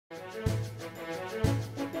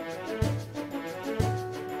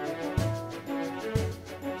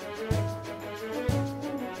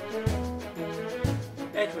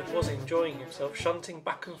enjoying himself, shunting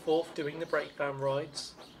back and forth doing the breakdown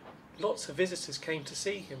rides. Lots of visitors came to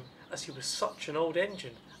see him, as he was such an old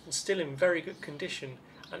engine and still in very good condition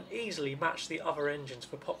and easily matched the other engines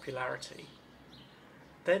for popularity.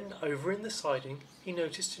 Then, over in the siding, he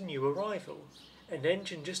noticed a new arrival, an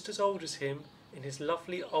engine just as old as him, in his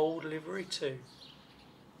lovely old livery too.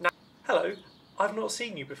 "Now, hello, I've not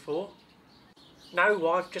seen you before." "No,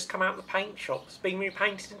 I've just come out of the paint shop. It's been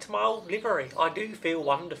repainted into my old livery. I do feel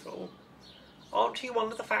wonderful." "Aren't you one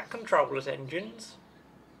of the Fat Controller's engines?"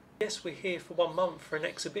 "Yes, we're here for 1 month for an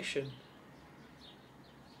exhibition."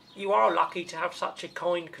 "You are lucky to have such a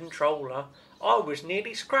kind controller. I was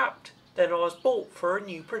nearly scrapped. Then I was bought for a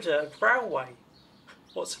new preserved railway."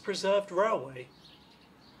 "What's a preserved railway?"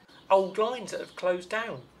 "Old lines that have closed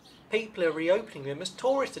down. People are reopening them as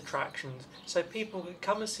tourist attractions, so people can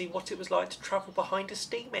come and see what it was like to travel behind a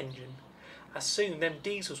steam engine. As soon them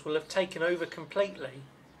diesels will have taken over completely."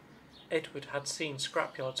 Edward had seen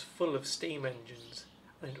scrapyards full of steam engines,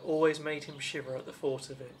 and it always made him shiver at the thought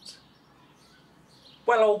of it.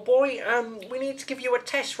 "Well, old boy, we need to give you a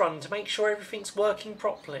test run to make sure everything's working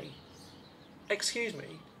properly." "Excuse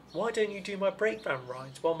me, why don't you do my breakdown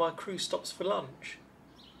rides while my crew stops for lunch?"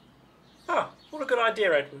 "Ah, what a good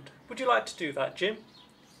idea, Edward. Would you like to do that, Jim?"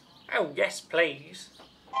 "Oh, yes, please."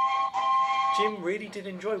 Jim really did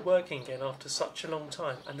enjoy working again after such a long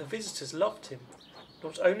time, and the visitors loved him.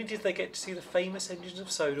 Not only did they get to see the famous engines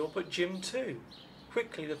of Sodor, but Jim too.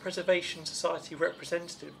 Quickly, the Preservation Society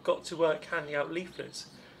representative got to work handing out leaflets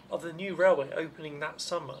of the new railway opening that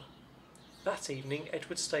summer. That evening,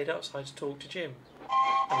 Edward stayed outside to talk to Jim,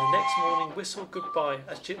 and the next morning whistled goodbye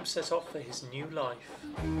as Jim set off for his new life.